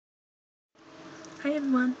Hi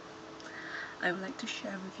everyone! I would like to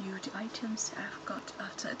share with you the items I've got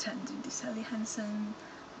after attending the Sally Hansen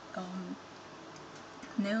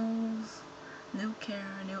nail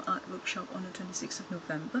art workshop on the 26th of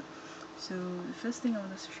November. So the first thing I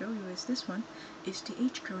want to show you is this one. It's the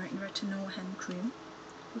Age Correct Retinol Hand Cream.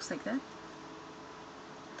 Looks like that.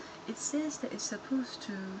 It says that it's supposed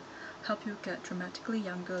to help you get dramatically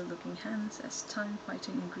younger looking hands, as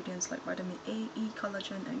time-fighting ingredients like vitamin A, E,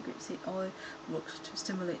 collagen and grapeseed oil works to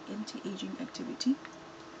stimulate anti-aging activity.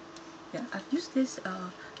 Yeah, I've used this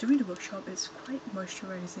during the workshop. It's quite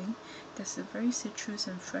moisturizing. There's a very citrus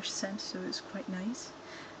and fresh scent, so it's quite nice.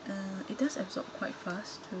 It does absorb quite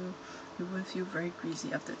fast, so you won't feel very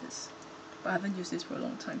greasy after this. But I haven't used this for a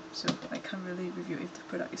long time, so I can't really review if the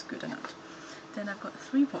product is good or not. Then I've got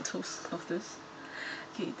 3 bottles of this.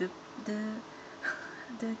 Okay,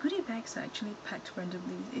 the goodie bags are actually packed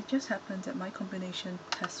randomly. It just happened that my combination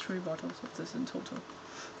has 3 bottles of this in total.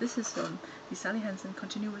 This is the Sally Hansen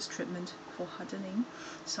Continuous Treatment for Hardening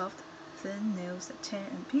Soft, Thin Nails that Tear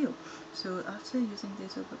and Peel. So after using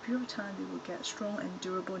this over a period of time, you will get strong and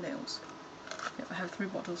durable nails. Yep, I have 3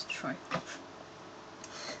 bottles to try.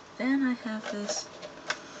 Then I have this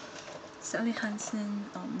Sally Hansen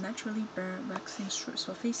Naturally Bare Waxing Strips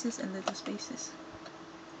for Faces and Little Spaces.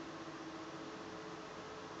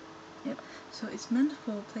 Yep, so it's meant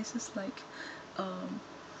for places like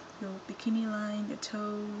your bikini line, your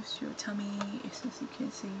toes, your tummy, as you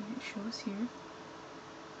can see it shows here.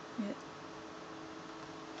 Yep.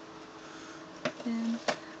 Then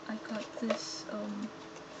I got this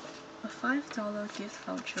a $5 gift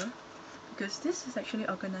voucher, because this is actually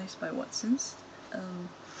organized by Watsons,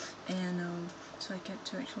 so I get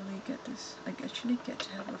to actually get this. I actually get to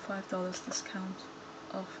have a $5 discount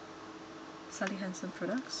of Sally Hansen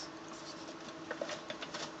products.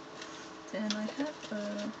 Then I have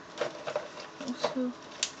also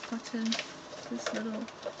gotten this little,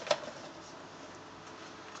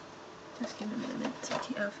 just give me a minute.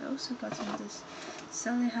 Okay, I've also gotten this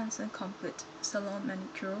Sally Hansen Complete Salon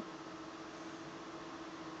Manicure.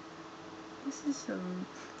 This is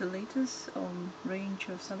the latest range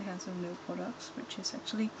of Sally Hansen nail products, which is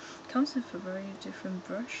actually comes with a very different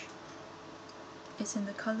brush. It's in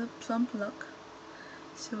the color Plum look,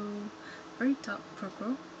 so very dark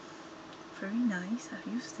purple. Very nice.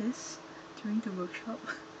 I've used this during the workshop.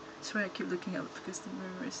 Sorry, I keep looking up because the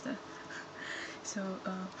mirror is there. So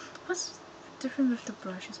what's different with the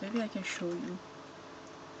brushes? Maybe I can show you.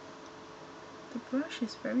 The brush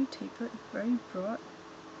is very tapered, very broad,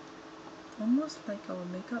 almost like our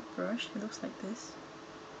makeup brush. It looks like this.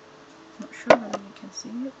 Not sure whether you can see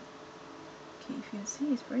it. Okay, if you can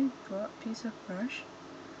see, it's very broad piece of brush,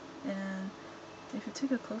 and if you take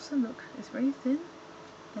a closer look, it's very thin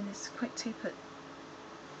and it's quite tapered.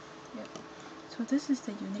 Yep. So this is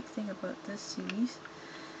the unique thing about this series.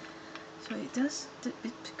 So it does,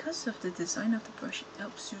 because of the design of the brush, it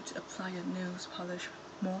helps you to apply your nails polish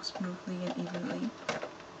more smoothly and evenly.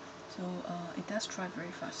 So it does dry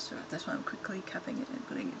very fast, so that's why I'm quickly capping it and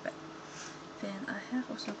putting it back. Then I have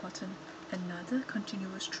also gotten another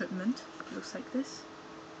continuous treatment. It looks like this.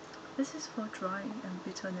 This is for dry and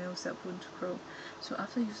bitter nails that won't grow. So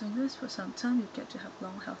after using this for some time, you get to have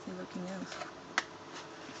long, healthy looking nails.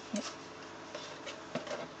 Yep.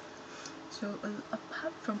 So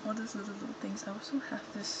apart from all these little things, I also have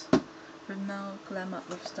this Rimmel Glam Up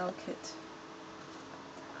with Style Kit,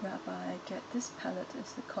 whereby I get this palette.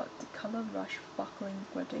 It's called the Color Rush Sparkling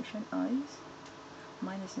Gradation Eyes.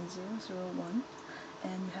 Mine is in 001,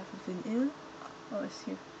 and you have a vinyl. Oh, it's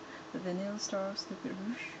here. The Vinyl Stars Liquid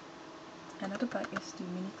Rouge. Another bag is the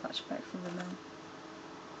mini clutch bag from Rimmel.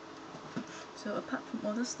 So apart from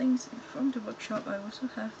all those things from the workshop, I also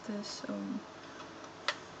have this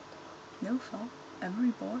nail file,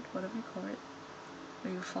 Emery Board, whatever you call it,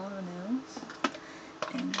 where you file your nails,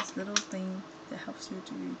 and this little thing that helps you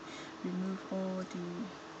to remove all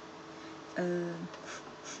the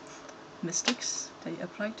mistakes that you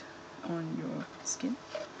applied on your skin.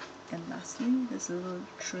 And lastly, this little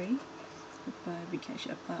tray whereby we can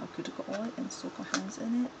actually apply our cuticle oil and soak our hands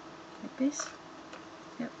in it, like this.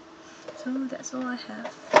 Yep. So that's all I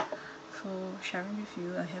have for sharing with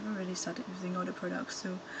you. I haven't really started using all the products,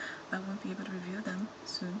 so I won't be able to review them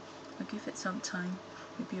soon. I'll give it some time,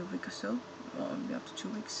 maybe a week or so, or maybe up to 2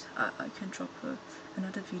 weeks. I can drop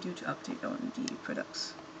another video to update on the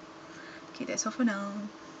products. Okay, that's all for now.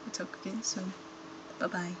 We'll talk again soon. Bye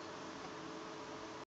bye.